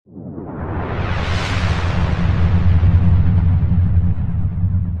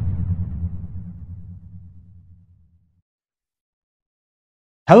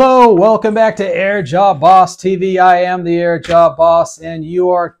Hello, welcome back to Air Job Boss TV. I am the Air Job Boss, and you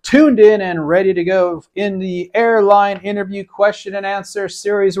are tuned in and ready to go in the airline interview question and answer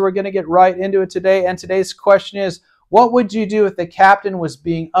series. We're going to get right into it today, and today's question is, what would you do if the captain was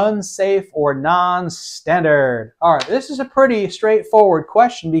being unsafe or non-standard? All right, this is a pretty straightforward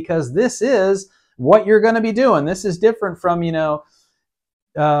question because this is what you're going to be doing. This is different from,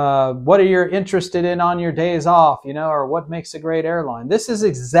 what are you interested in on your days off, or what makes a great airline. This is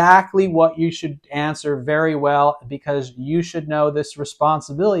exactly what you should answer very well because you should know this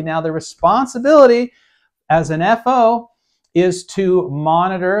responsibility. Now, the responsibility as an FO is to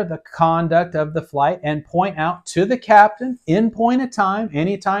monitor the conduct of the flight and point out to the captain in point of time,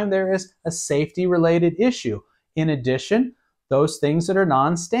 anytime there is a safety-related issue. In addition, those things that are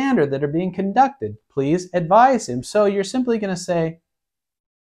non-standard that are being conducted, please advise him. So you're simply going to say,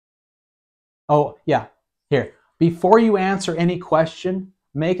 oh, yeah, here. Before you answer any question,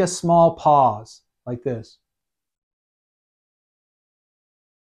 make a small pause like this.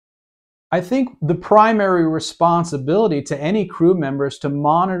 I think the primary responsibility to any crew member is to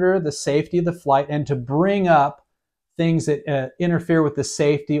monitor the safety of the flight and to bring up things that interfere with the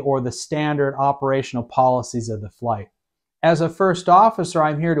safety or the standard operational policies of the flight. As a first officer,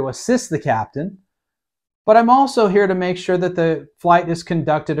 I'm here to assist the captain, but I'm also here to make sure that the flight is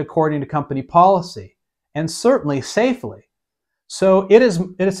conducted according to company policy and certainly safely. So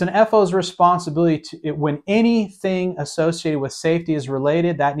it's an FO's responsibility to, when anything associated with safety is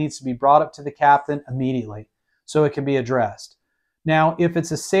related, that needs to be brought up to the captain immediately so it can be addressed. Now, if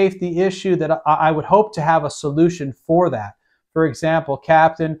it's a safety issue, that I would hope to have a solution for that. For example,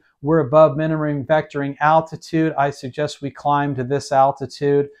 captain, we're above minimum vectoring altitude. I suggest we climb to this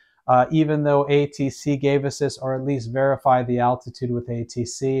altitude. Even though ATC gave us this, or at least verify the altitude with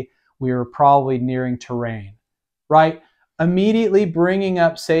ATC, we were probably nearing terrain, right? Immediately bringing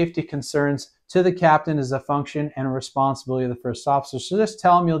up safety concerns to the captain is a function and a responsibility of the first officer. So just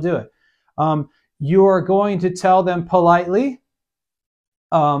tell them you'll do it. You're going to tell them politely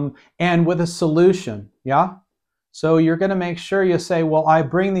and with a solution, yeah? So you're going to make sure you say, well, I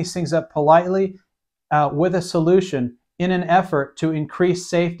bring these things up politely with a solution in an effort to increase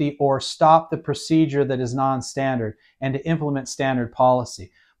safety or stop the procedure that is non-standard and to implement standard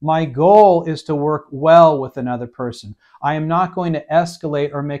policy. My goal is to work well with another person. I am not going to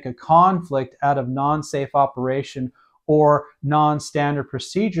escalate or make a conflict out of non-safe operation or non-standard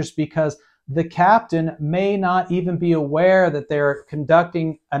procedures because the captain may not even be aware that they're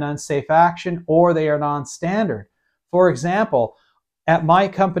conducting an unsafe action or they are non-standard. For example, at my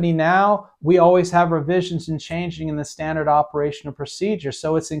company now, we always have revisions and changing in the standard operational procedure.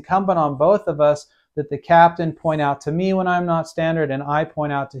 So it's incumbent on both of us that the captain point out to me when I'm not standard and I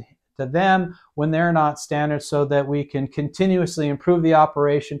point out to them when they're not standard so that we can continuously improve the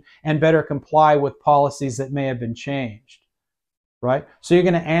operation and better comply with policies that may have been changed, right? So you're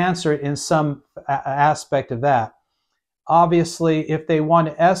going to answer it in some aspect of that. Obviously, if they want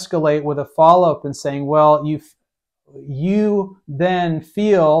to escalate with a follow-up and saying, well, you then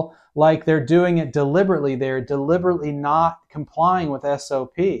feel like they're doing it deliberately. They're deliberately not complying with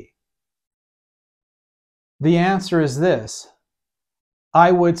SOP. The answer is this.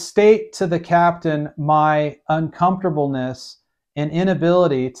 I would state to the captain my uncomfortableness and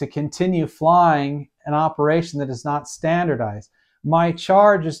inability to continue flying an operation that is not standardized. My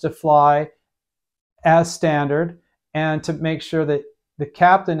charge is to fly as standard and to make sure that the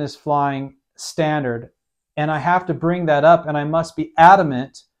captain is flying standard. And I have to bring that up, and I must be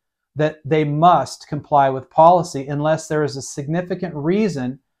adamant that they must comply with policy unless there is a significant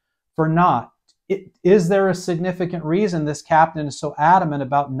reason for not. Is there a significant reason this captain is so adamant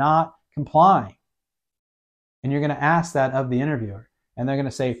about not complying? And you're going to ask that of the interviewer. And they're going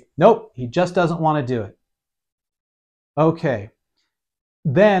to say, nope, he just doesn't want to do it. Okay.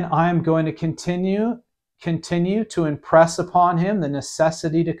 Then I'm going to continue to impress upon him the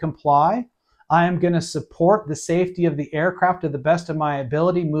necessity to comply. I am going to support the safety of the aircraft to the best of my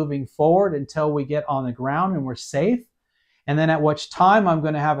ability moving forward until we get on the ground and we're safe. And then at which time I'm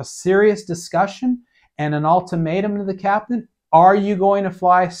going to have a serious discussion and an ultimatum to the captain. Are you going to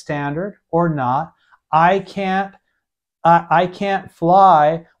fly standard or not? I can't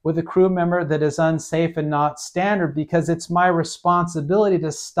fly with a crew member that is unsafe and not standard because it's my responsibility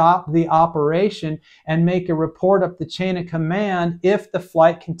to stop the operation and make a report up the chain of command if the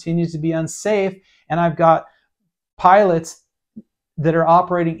flight continues to be unsafe and I've got pilots that are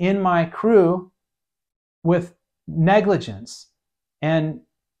operating in my crew with negligence and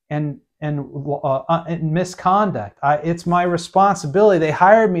misconduct. It's my responsibility. They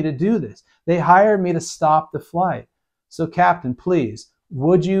hired me to do this. They hired me to stop the flight. So, Captain, please,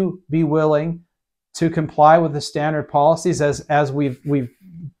 would you be willing to comply with the standard policies as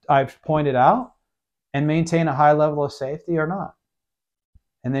I've pointed out and maintain a high level of safety or not?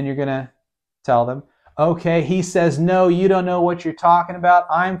 And then you're going to tell them, okay, he says, no, you don't know what you're talking about.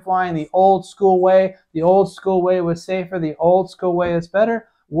 I'm flying the old school way. The old school way was safer. The old school way is better.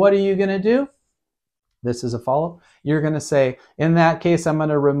 What are you going to do? This is a follow-up. You're going to say, in that case, I'm going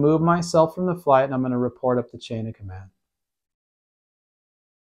to remove myself from the flight and I'm going to report up the chain of command.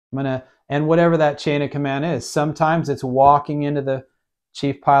 And whatever that chain of command is, sometimes it's walking into the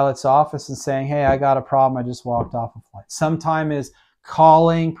chief pilot's office and saying, hey, I got a problem. I just walked off a flight. Sometimes is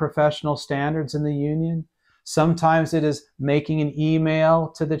calling professional standards in the union. Sometimes it is making an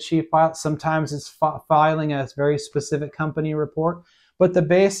email to the chief pilot. Sometimes it's filing a very specific company report. But the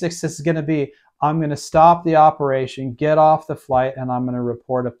basics is going to be, I'm going to stop the operation, get off the flight, and I'm going to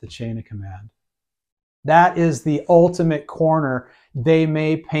report up the chain of command. That is the ultimate corner they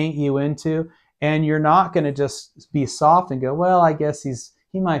may paint you into, and you're not going to just be soft and go, well, I guess he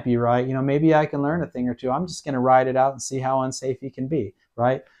might be right. You know, maybe I can learn a thing or two. I'm just going to ride it out and see how unsafe he can be,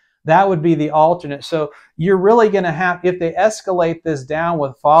 right? That would be the alternate. So you're really going to have, if they escalate this down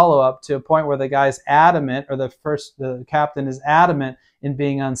with follow-up to a point where the guy's adamant, or the captain is adamant in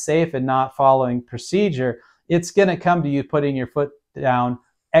being unsafe and not following procedure, it's going to come to you putting your foot down,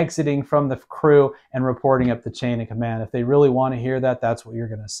 exiting from the crew, and reporting up the chain of command. If they really want to hear that, that's what you're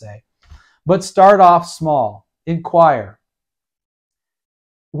going to say. But start off small. Inquire.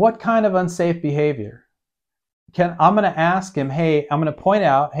 What kind of unsafe behavior? I'm going to ask him, hey, I'm going to point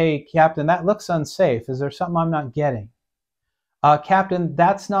out, hey, Captain, that looks unsafe. Is there something I'm not getting? Captain,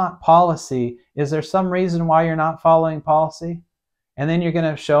 that's not policy. Is there some reason why you're not following policy? And then you're going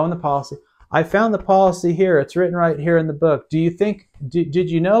to show him the policy. I found the policy here. It's written right here in the book. Do you think, did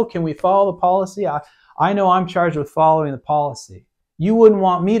you know, can we follow the policy? I know I'm charged with following the policy. You wouldn't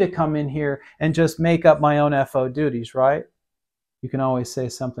want me to come in here and just make up my own FO duties, right? You can always say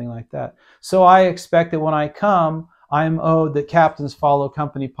something like that. So I expect that when I come, I'm owed that captains follow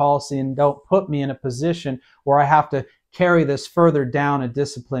company policy and don't put me in a position where I have to carry this further down a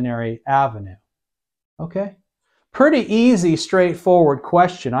disciplinary avenue. Okay? Pretty easy, straightforward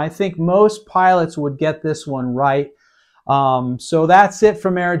question. I think most pilots would get this one right. So that's it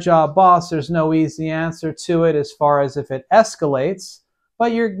from Air Job Boss. There's no easy answer to it as far as if it escalates,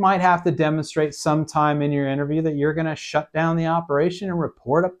 but you might have to demonstrate sometime in your interview that you're going to shut down the operation and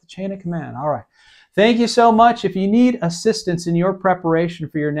report up the chain of command. All right. Thank you so much. If you need assistance in your preparation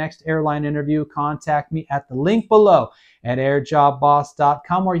for your next airline interview, contact me at the link below at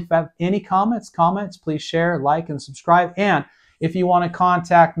airjobboss.com. Or if you have any comments, please share, like, and subscribe. And if you want to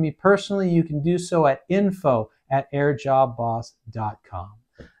contact me personally, you can do so at info@airjobboss.com.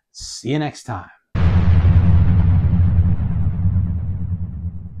 See you next time.